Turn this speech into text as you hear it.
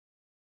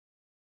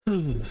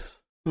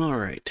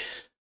Alright.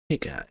 Hey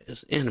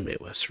guys,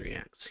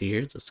 AnimeWestReacts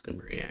here. This is going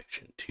to be a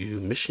reaction to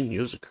Mission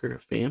Yozakura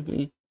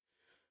Family,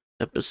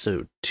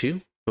 Episode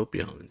 2. Hope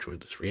y'all enjoyed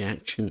this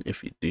reaction.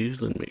 If you do,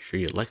 then make sure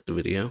you like the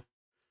video,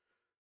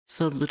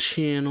 sub the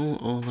channel,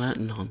 all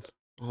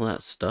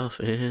that stuff,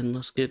 and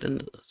let's get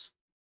into this.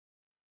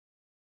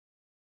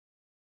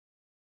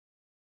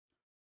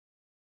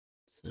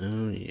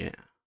 So, yeah.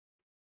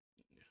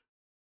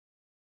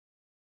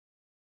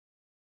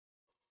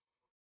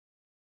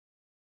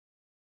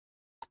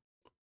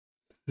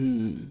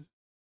 Yeah.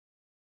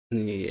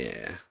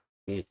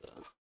 Need the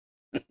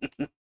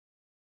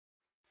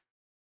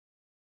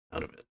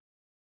out of it.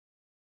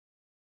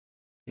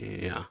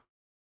 Yeah.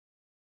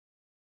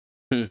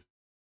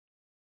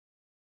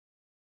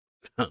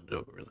 Found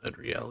over that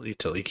reality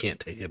till he can't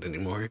take it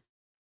anymore.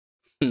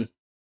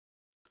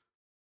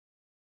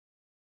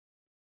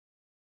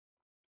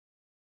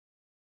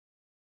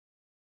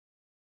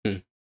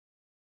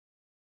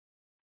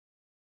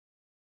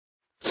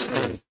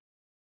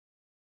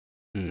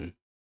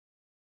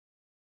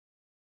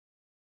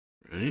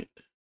 Right?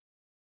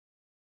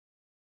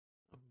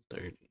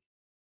 30.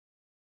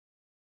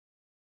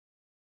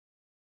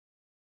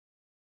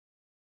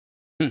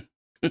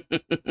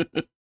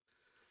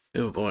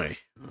 Oh boy.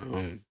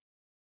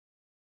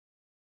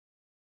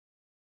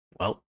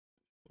 Well,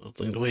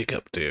 nothing to wake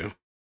up to.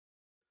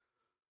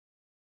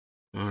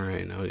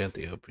 Alright, now we got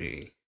the OP.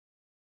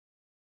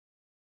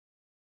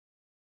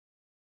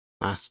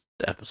 Last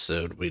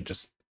episode, we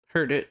just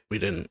heard it. We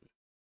didn't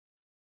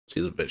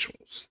see the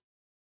visuals.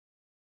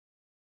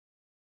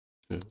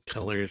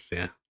 Colors,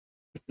 yeah.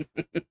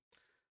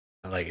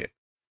 I like it.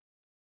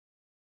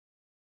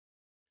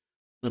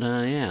 But,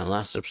 yeah,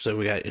 last episode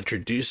we got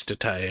introduced to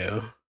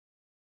Taiyo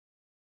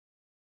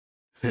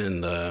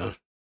and the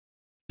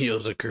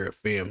Yozakura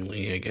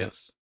family, I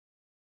guess.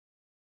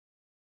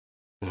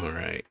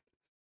 Alright.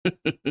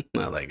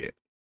 I like it.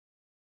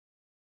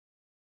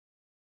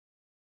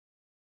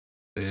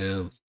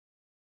 Yeah,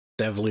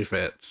 definitely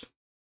fits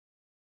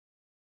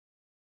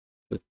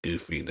the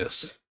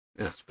goofiness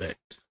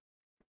aspect.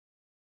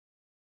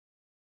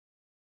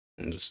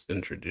 And just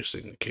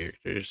introducing the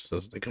characters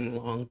as they come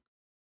along.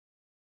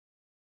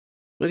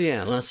 But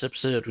yeah, last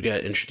episode we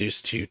got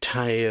introduced to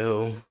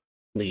Taiyo,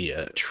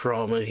 the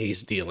trauma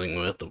he's dealing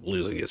with of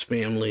losing his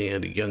family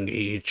at a young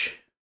age.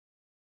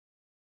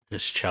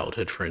 His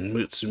childhood friend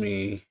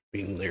Mutsumi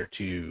being there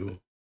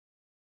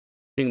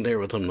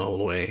with him the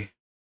whole way.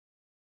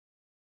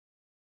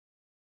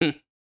 And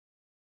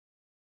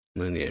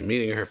then yeah,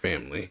 meeting her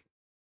family.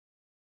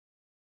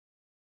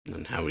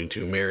 And having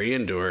to marry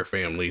into her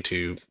family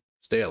to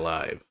stay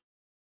alive.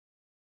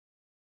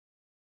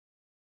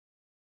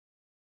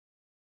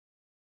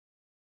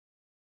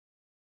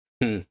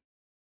 Yeah,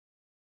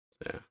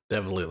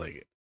 definitely like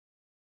it.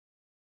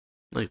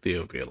 Like the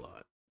OP a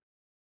lot.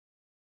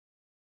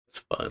 It's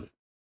fun.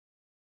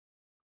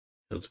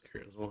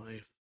 Yozakura's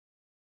life.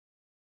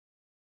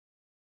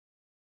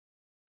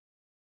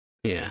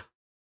 Yeah.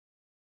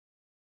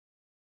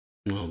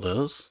 All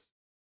those.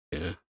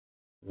 Yeah.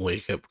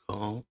 Wake up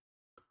call.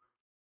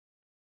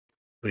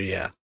 But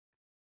yeah.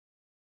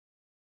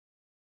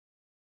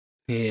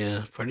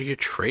 Yeah, part of your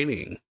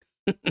training.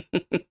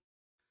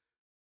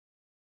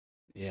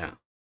 Yeah.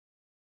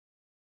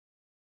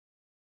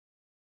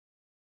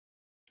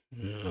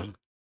 Yeah.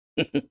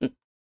 All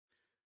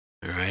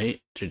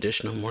right.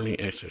 Traditional morning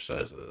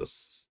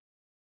exercises.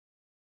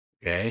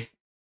 Okay.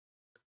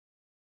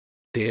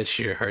 Dance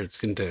to your heart's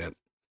content.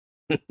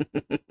 Good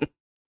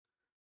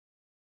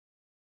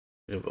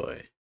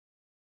boy.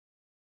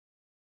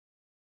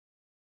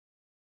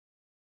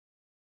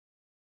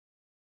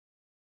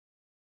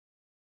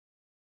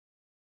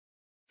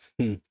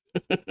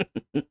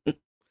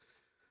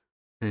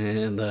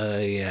 And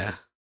yeah.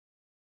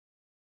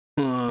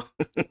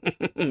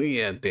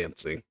 Yeah,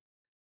 dancing.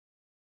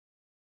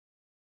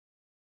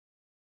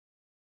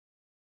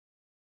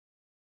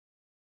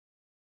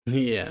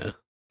 Yeah.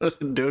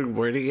 Doing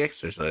morning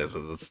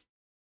exercises.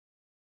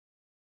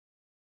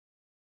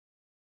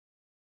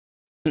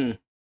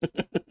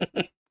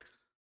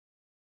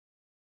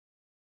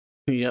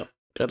 Yep,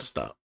 gotta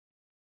stop.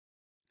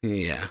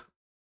 Yeah.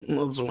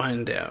 Let's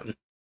wind down.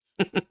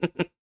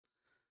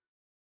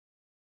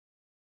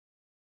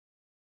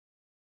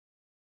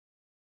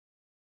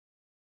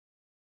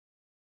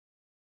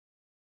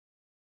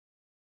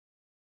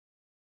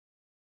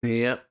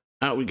 Yep,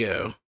 out we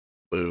go.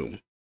 Boom.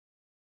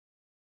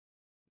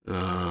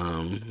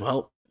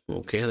 Well,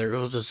 okay, there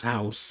goes his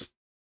house.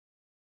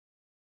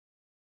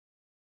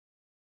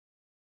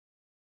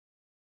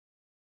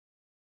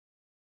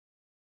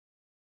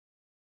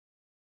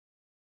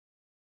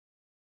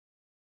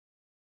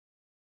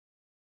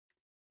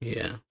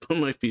 Yeah, put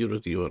my feud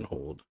with you on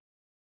hold.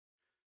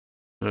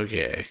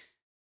 Okay.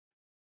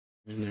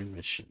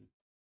 Intermission.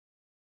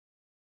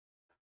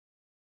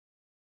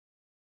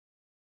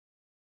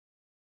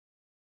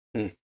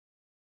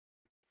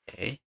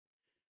 Okay.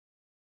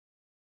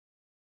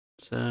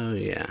 So,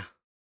 yeah.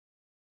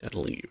 Gotta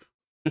leave.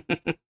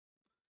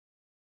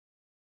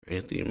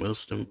 Right? The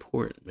most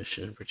important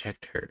mission,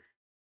 protect her.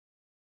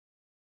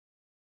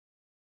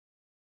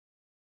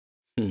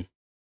 Hmm.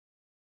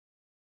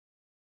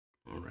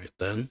 Alright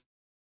then.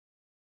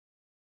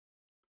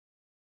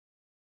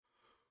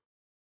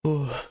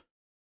 Ooh.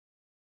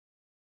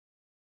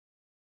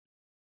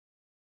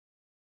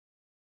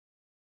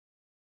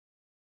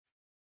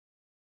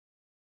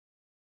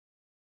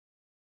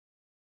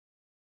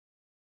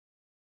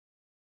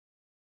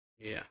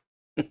 Yeah.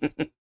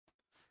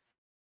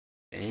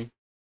 Okay.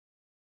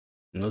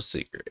 No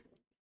secret.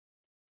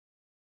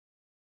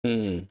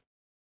 Hmm.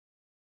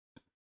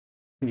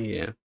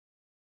 Yeah.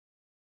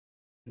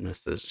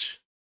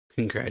 Message.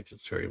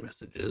 Congratulatory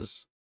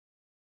messages.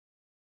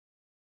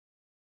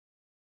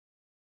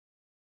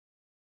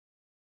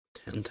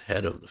 10th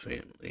head of the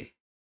family.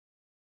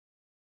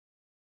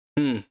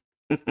 Hmm.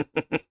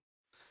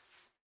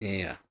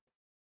 Yeah.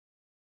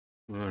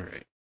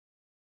 Alright.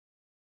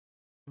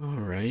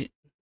 Alright.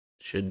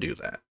 Should do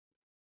that.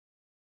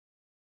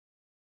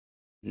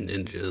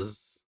 Ninjas.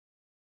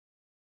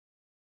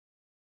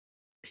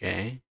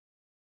 Okay.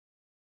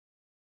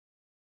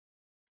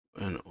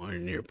 An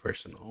ordinary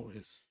person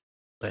always.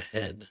 The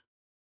head.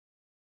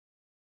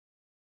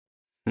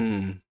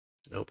 Hmm.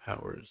 No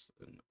powers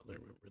than other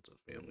members of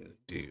the family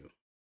do.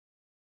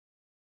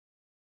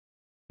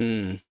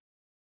 Hmm.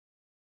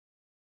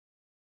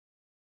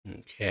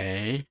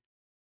 Okay.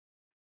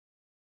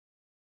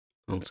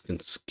 Let's can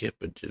skip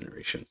a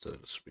generation, so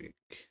to speak.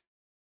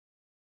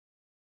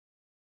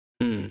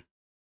 Hmm.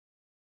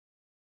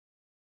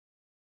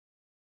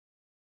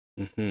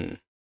 Mm-hmm.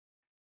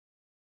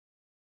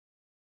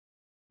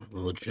 A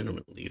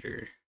legitimate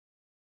leader.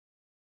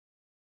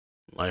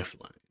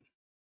 Lifeline.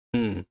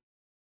 Hmm.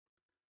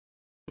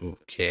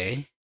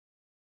 Okay.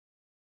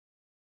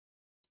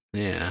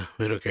 Yeah,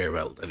 we don't care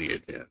about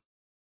lineage yet.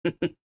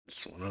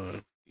 Just want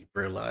to keep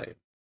her alive.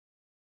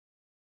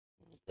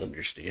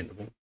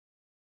 Understandable.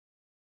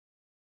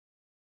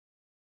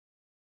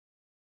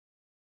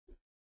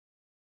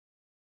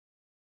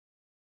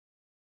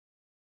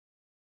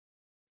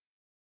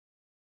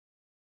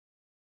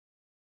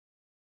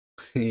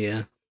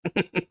 Yeah.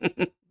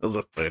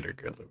 The fighter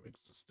girl that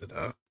existed,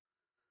 huh?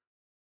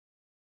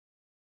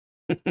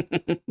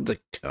 The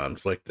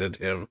conflict in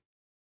him.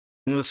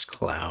 This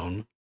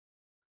clown.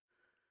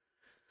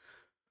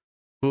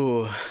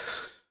 Ooh.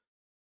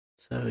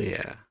 So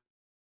yeah.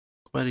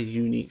 Quite a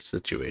unique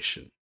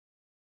situation.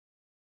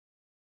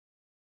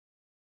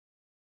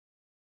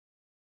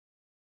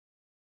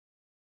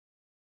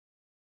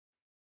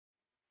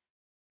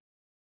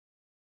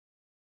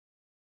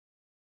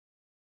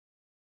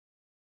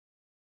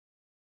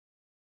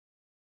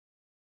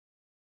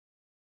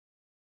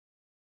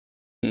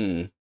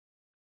 Hmm.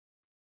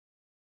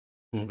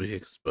 We'll be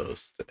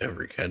exposed to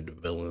every kind of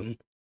villain.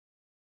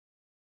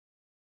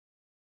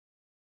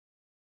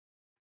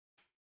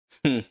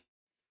 Hmm.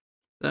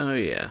 Oh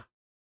yeah.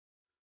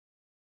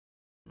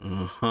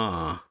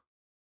 Uh-huh.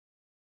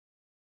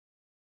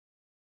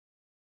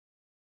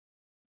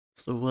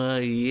 So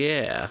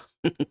yeah.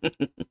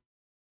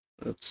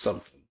 That's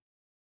something.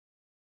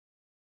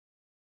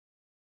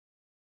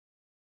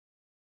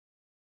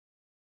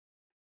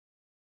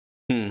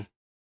 Hmm.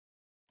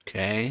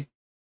 Okay.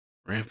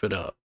 Ramp it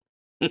up.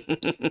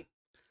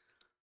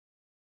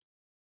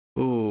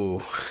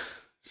 Ooh.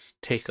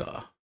 Take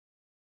off.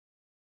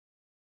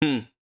 Hmm.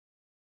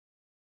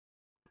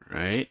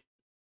 Right.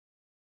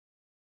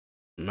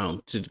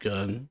 Mounted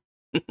gun.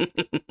 Boom,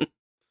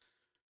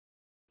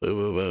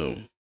 boom,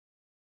 boom.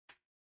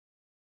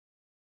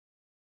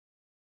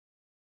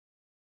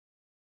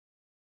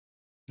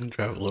 And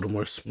drive a little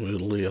more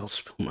smoothly. I'll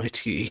spill my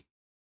tea.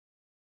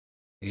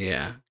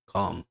 Yeah.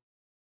 Calm.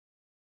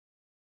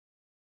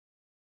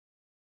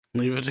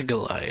 Leave it to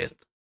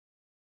Goliath.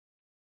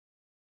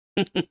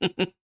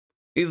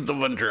 He's the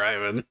one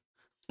driving.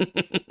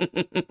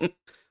 The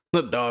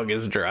dog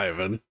is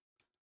driving.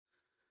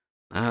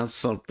 That's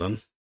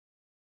something.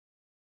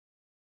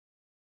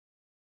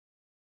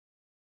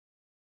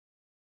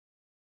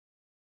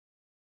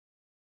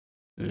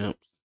 Yep.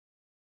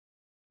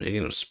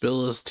 Making him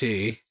spill his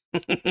tea.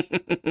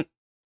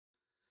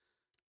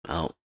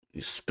 Well,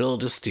 he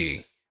spilled his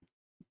tea.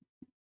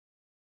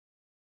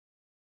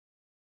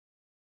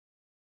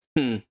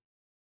 Hmm.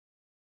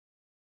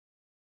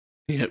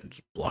 Yep,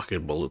 just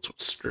blocking bullets with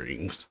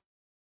strings,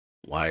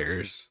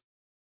 wires.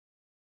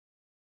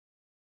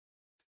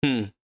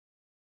 Hmm.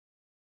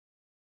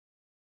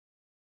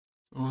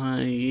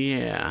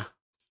 Yeah.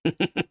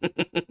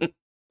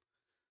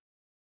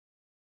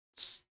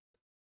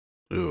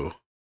 Ooh,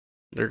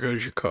 there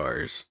goes your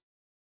cars.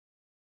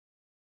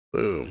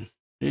 Boom.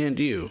 And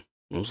you,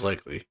 most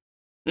likely.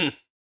 Hmm.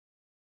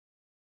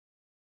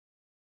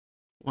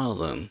 Well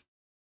then,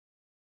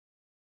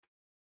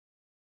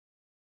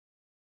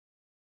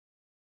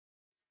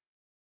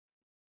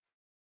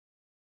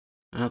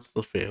 that's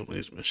the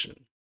family's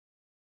mission.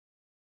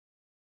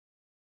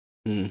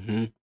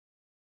 Mm-hmm.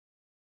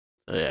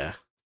 So yeah.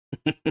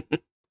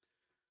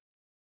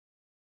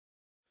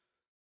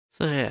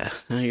 So yeah,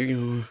 now you're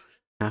gonna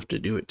have to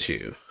do it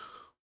too.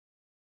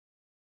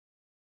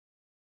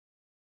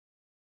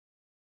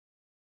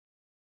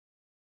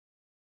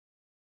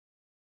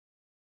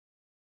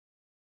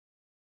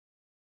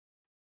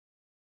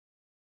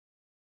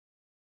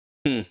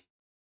 Hmm.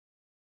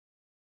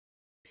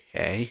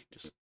 Okay,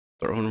 just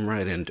throwing them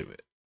right into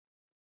it.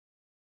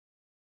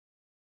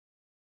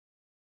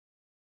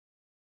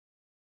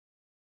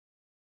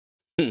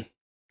 Hmm.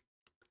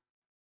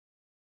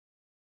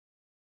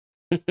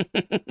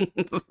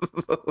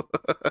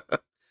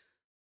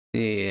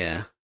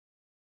 Yeah.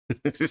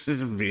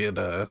 Via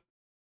the,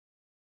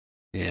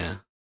 yeah.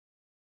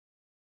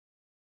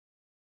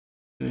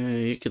 Yeah,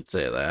 you could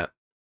say that.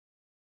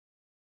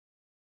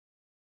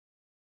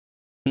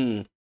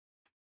 Hmm.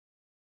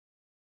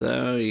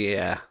 So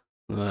yeah.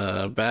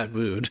 Bad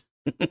mood.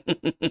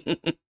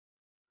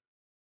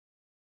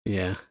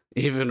 Yeah.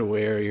 Even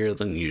warier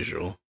than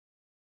usual.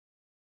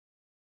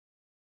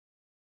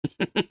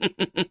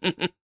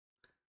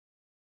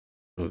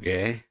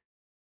 Okay.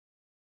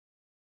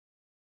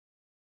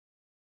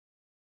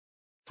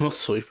 I'll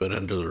sweep it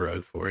under the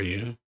rug for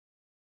you.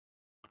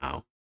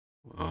 Wow.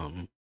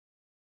 Um,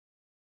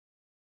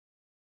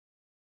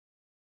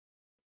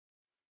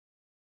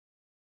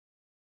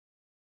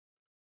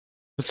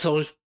 it's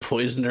always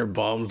poison or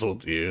bombs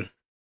with you.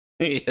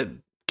 Yeah,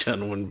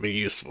 kind of wouldn't be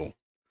useful.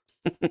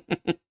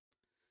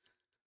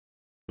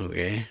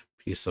 Okay.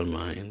 Peace of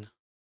mind.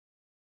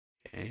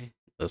 Okay.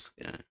 This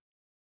guy.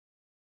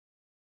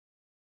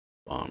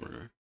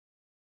 Bomber.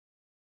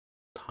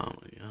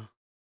 Tamiya.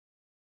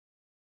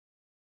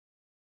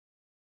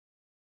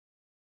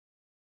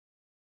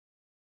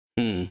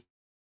 Hmm.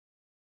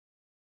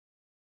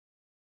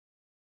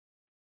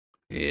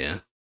 Yeah.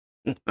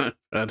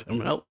 Let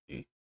him help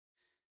me.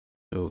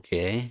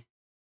 Okay.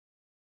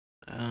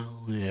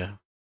 Oh, yeah.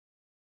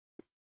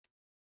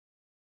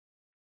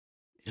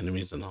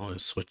 Enemies and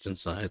always switching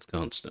sides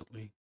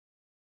constantly.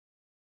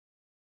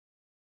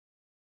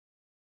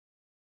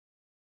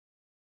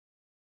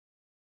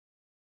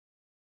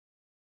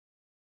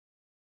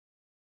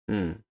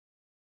 Hmm.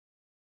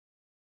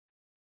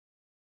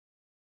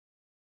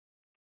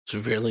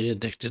 Severely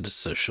addicted to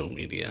social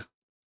media.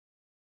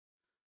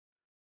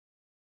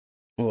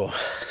 Oh,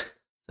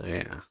 so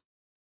yeah.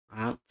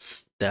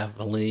 That's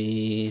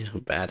definitely a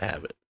bad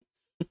habit.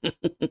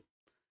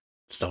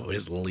 It's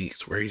always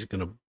leaks where he's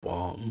gonna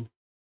bomb.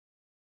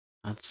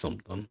 That's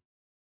something.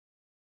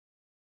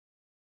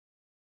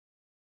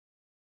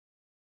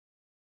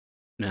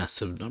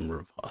 Massive number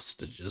of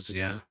hostages,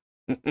 yeah.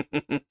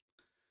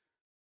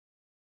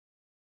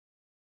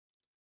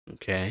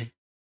 Okay.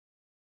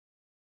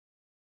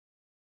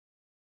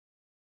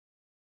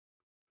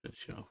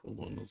 Finish off with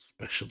one of those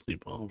specialty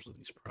bombs that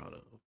he's proud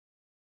of.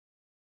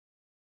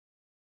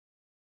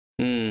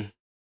 Hmm.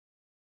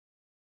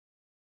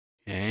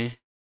 Okay.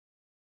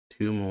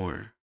 Two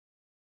more.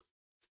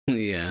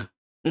 Yeah.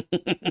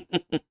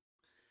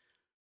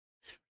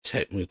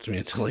 Take with me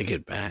until I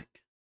get back.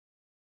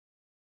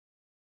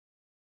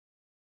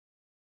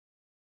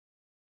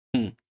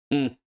 Hmm.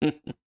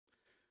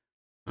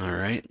 All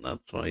right.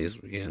 That's why he's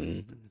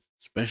being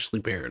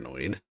especially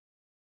paranoid.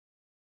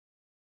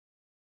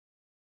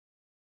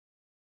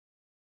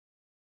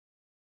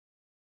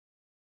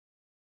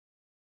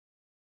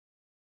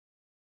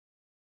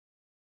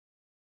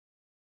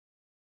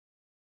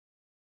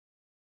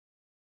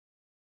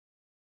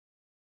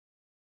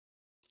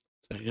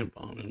 Second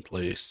bomb in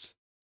place.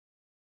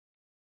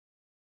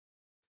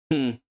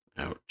 Hmm.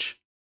 Ouch.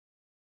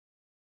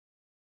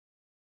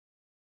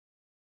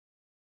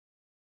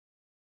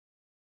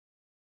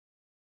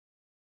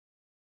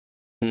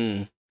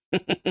 Hmm.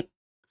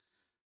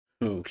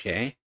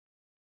 Okay.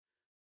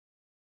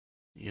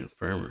 The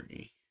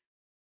infirmary.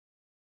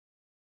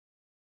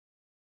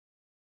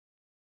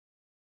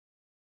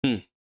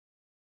 Hmm.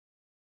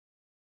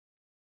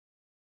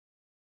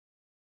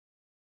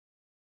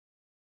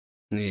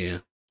 Yeah.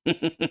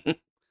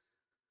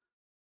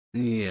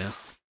 Yeah.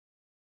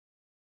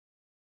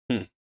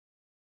 Hmm.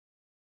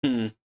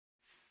 Hmm.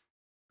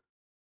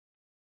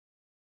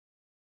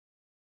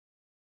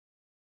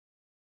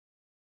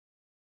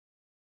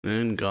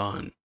 And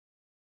gone.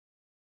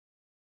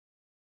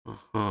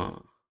 Uh-huh.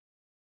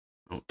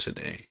 Out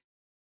today.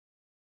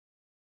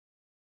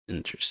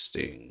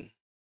 Interesting.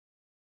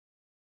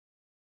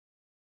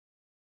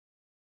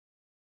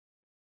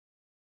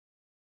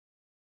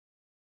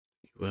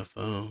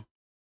 UFO.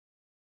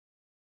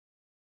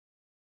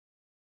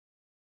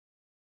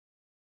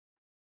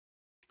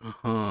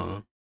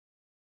 Uh-huh.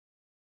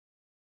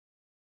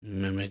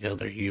 Mimic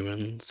other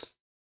humans.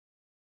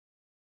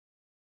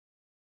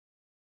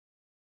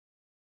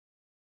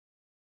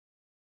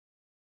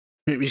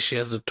 Maybe she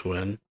has a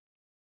twin.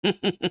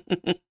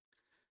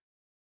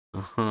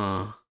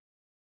 Uh-huh.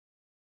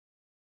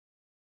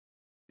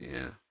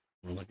 Yeah.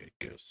 More like a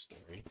ghost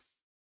story.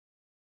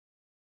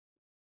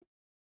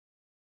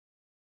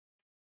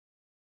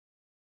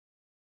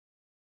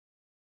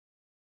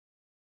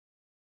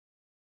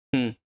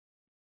 Hmm.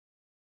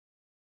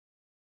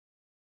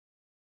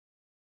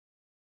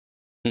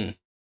 Hmm.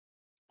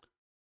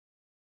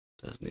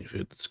 Doesn't need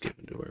food that's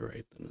given to her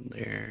right then and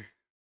there.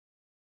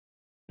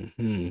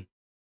 Mm-hmm.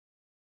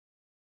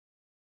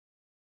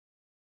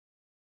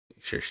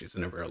 Make sure she's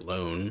never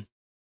alone.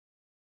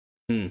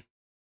 Hmm.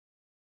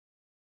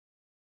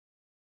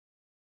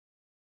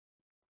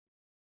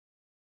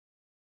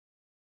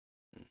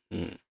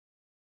 Hmm.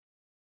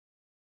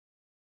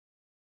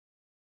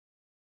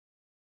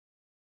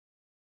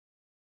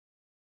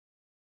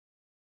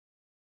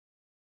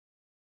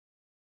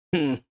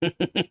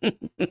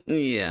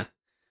 Yeah,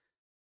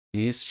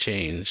 he's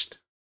changed.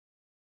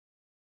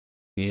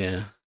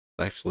 Yeah,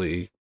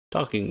 actually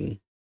talking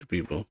to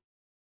people.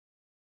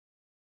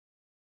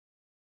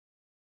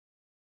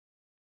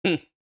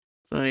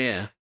 So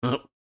yeah.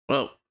 Oh,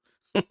 well,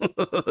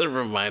 it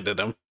reminded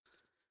him.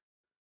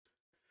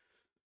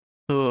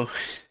 Oh,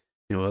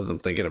 he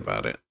wasn't thinking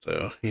about it.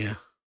 So yeah.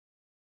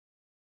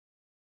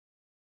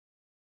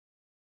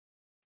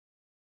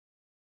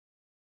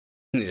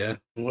 Yeah.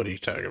 What are you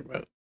talking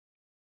about?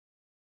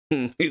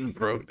 He's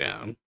broke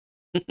down.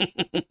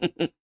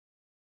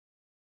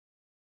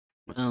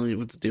 Well, he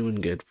was doing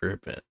good for a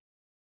bit.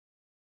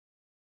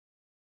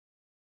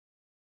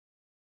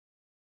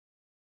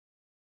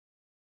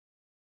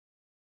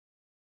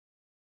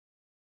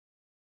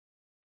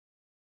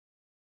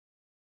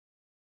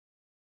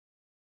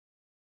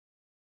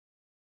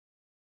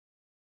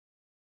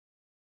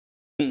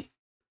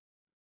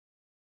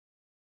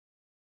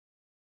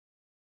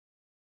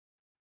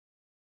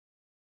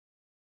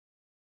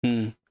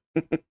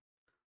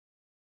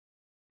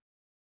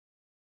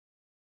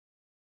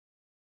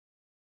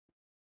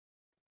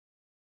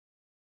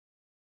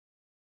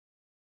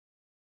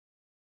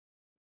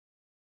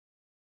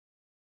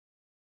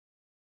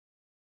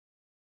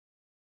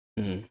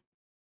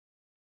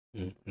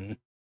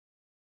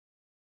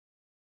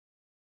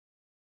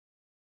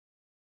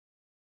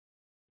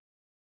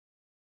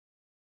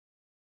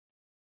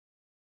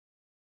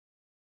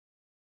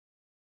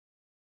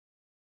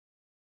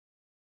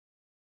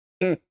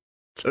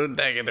 So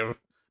negative.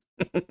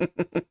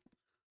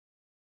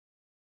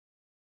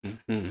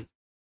 Mhm.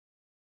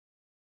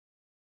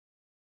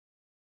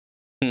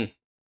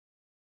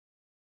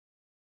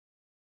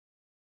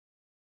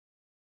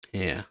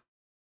 Yeah.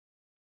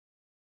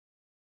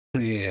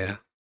 Yeah.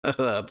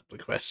 That's the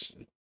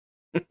question.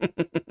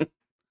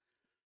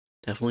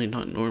 Definitely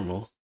not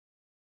normal.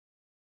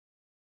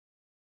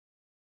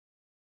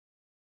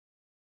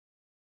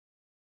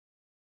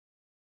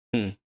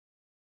 Hmm.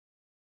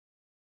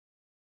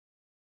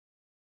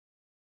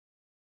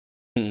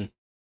 Hmm.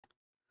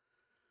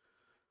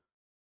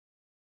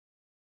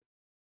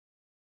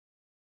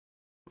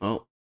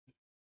 Oh,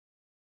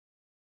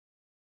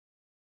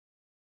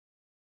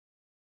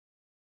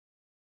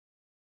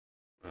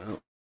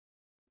 well,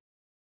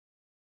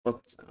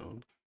 what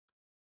sound?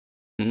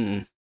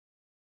 Hmm.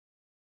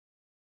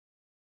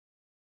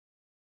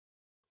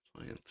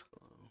 Science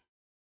glow.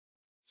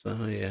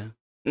 So yeah.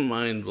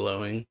 Mind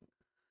blowing.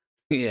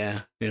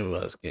 Yeah, it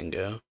was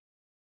Gingo.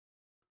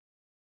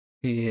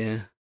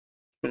 Yeah.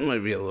 It might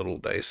be a little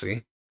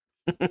dicey.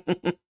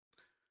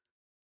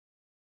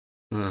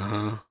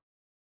 Uh-huh.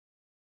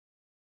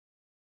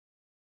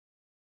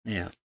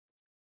 Yeah.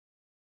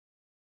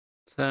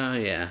 So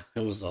yeah, it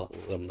was all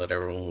of them that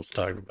everyone was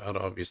talking about,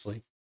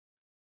 obviously.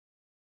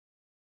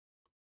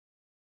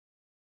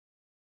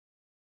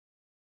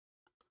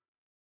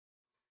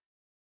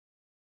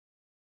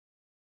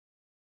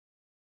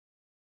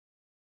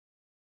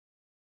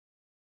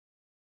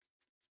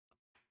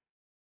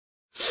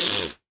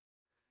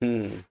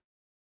 Hmm.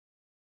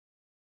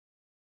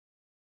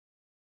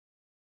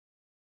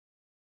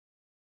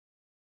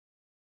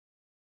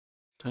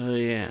 Oh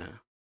yeah.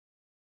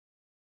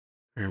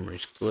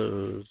 Armory's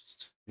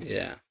closed.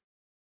 Yeah.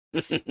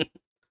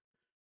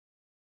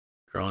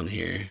 Drawn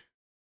here.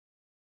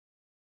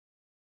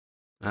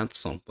 That's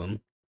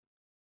something.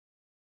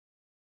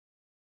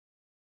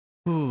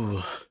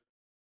 Ooh.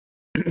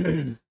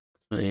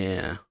 So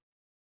yeah.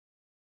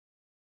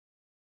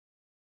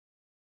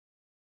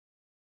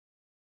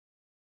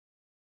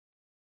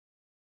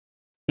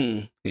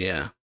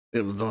 Yeah.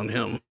 It was on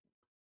him.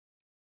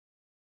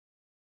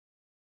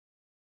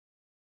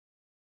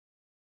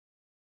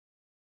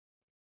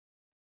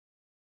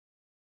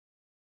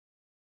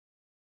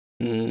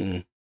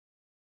 Hmm.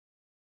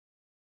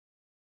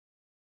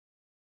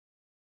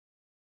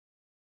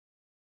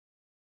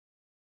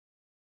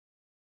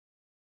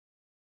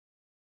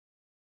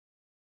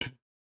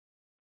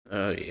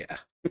 Oh yeah.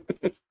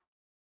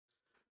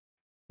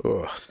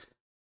 Oh.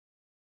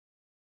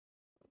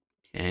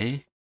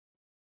 Okay.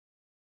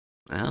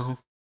 Well.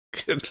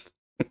 Good.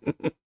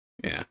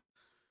 Yeah.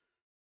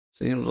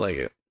 Seems like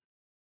it.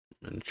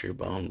 Miniature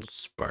bomb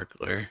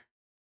sparkler.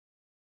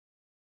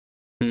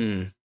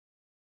 Hmm.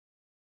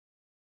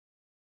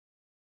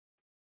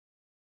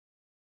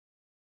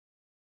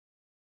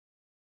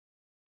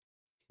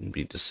 Can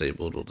be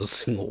disabled with a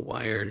single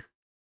wire.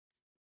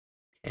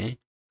 Okay.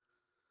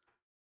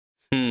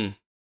 Hmm.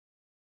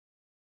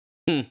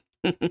 Hmm.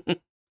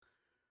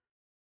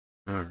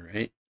 All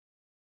right.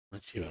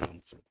 Let you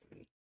on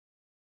something.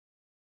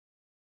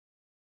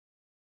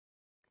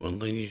 One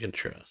thing you can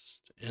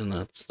trust, and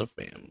that's the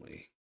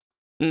family.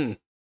 Hmm.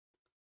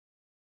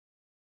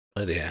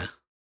 But yeah.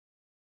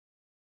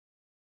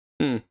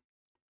 Hmm.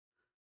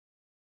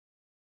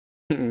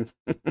 Hmm.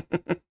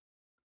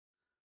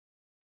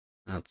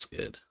 That's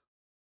good.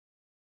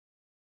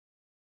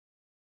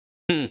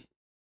 Hmm.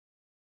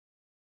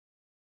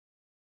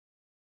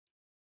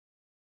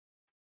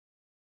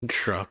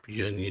 Drop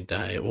you and you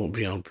die. It won't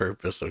be on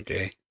purpose,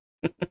 okay?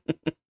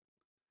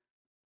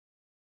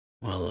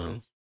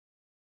 Well,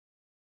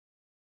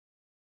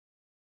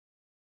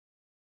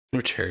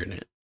 return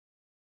it.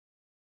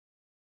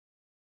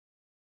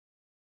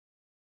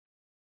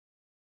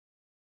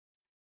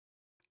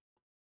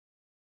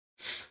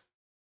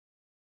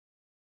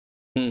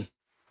 Hmm.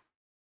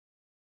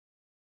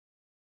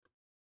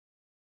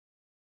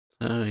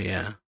 Oh,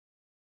 yeah.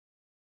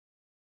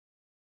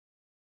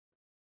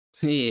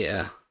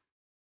 Yeah.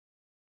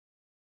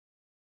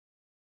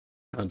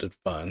 Sounded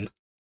fun.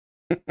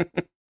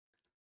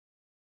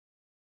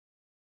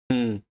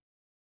 Hmm.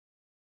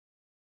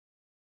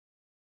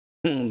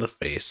 The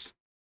face.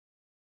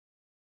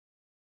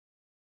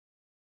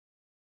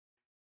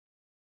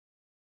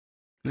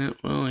 Yeah,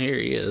 well, here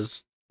he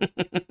is.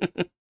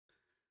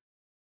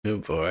 Oh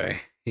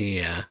boy.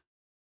 Yeah.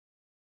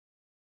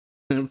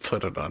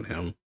 Put it on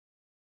him.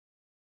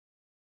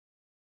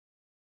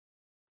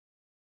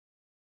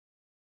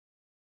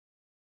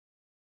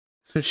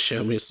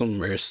 Show me some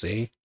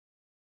mercy.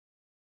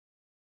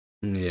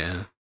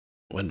 Yeah.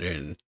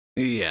 Wondering.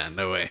 Yeah,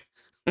 no way.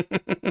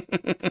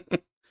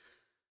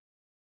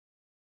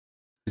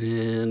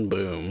 And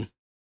boom.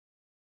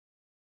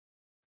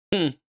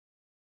 Hmm.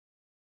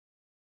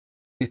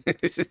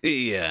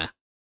 Yeah.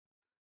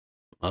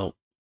 Well.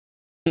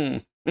 Hmm.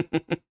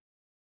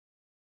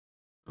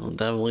 Well,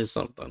 definitely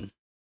something.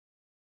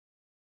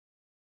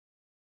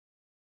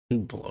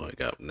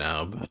 Blowing up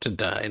now. About to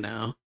die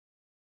now.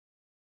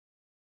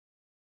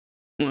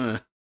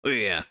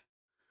 Yeah.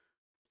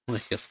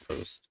 Like I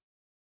suppose.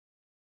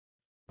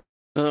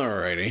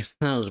 Alrighty.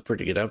 That was a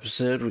pretty good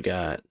episode. We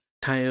got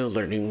Tayo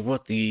learning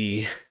what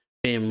the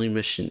family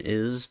mission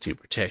is to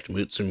protect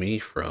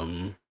Mutsumi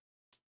from,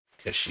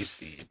 because she's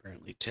the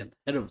apparently 10th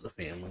head of the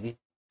family,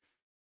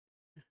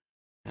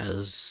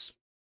 as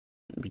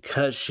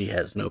because she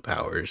has no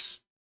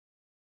powers.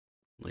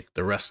 Like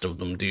the rest of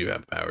them do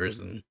have powers,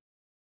 and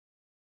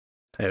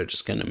Tayo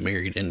just kind of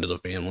married into the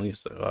family,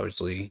 so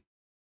obviously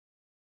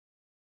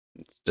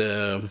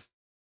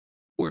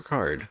work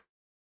hard.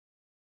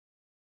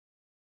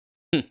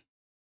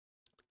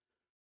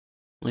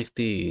 Like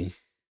the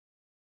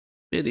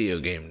video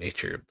game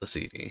nature of the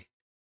CD.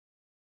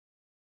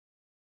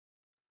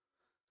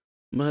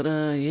 But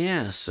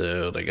yeah,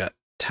 so they got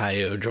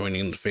Tayo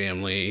joining the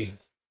family,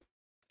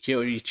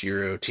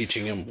 Kyoichiro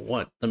teaching him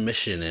what the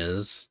mission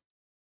is.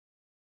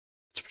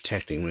 It's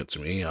protecting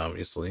Mutsumi,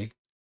 obviously.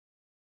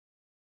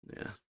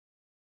 Yeah.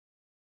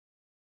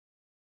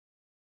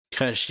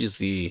 Because she's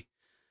the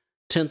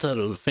 10th out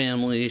of the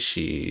family,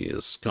 she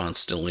is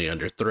constantly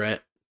under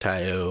threat.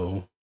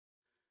 Tayo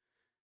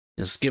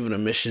is given a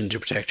mission to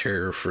protect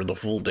her for the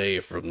full day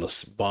from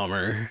this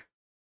bomber.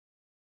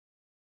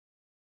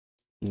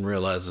 And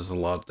realizes a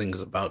lot of things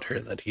about her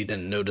that he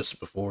didn't notice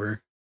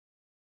before.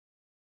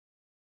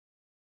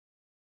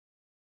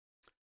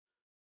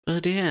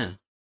 But yeah.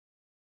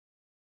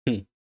 Hmm.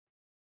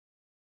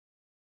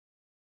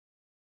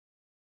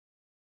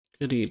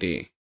 Good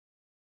ED.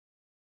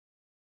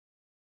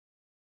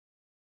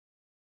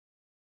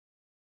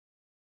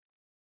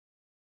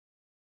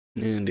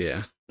 And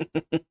yeah.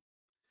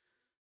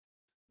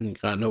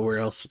 Got nowhere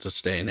else to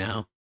stay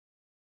now.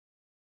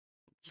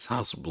 This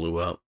house blew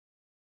up.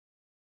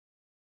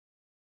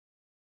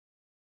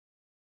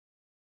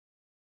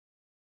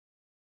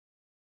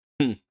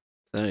 Hmm.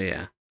 So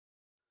yeah.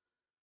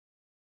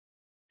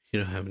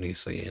 You don't have any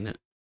say in it.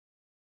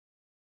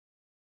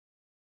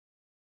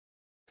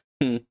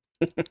 Hmm.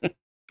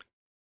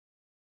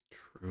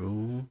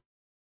 True.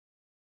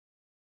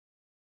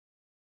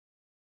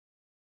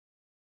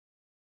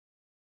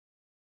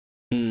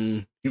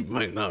 You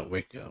might not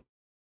wake up.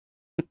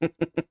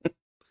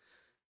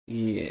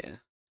 Yeah.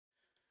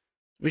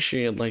 Be sure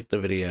you like the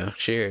video,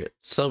 share it,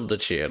 sub the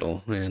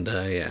channel, and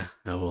yeah,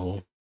 I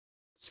will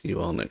see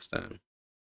you all next time.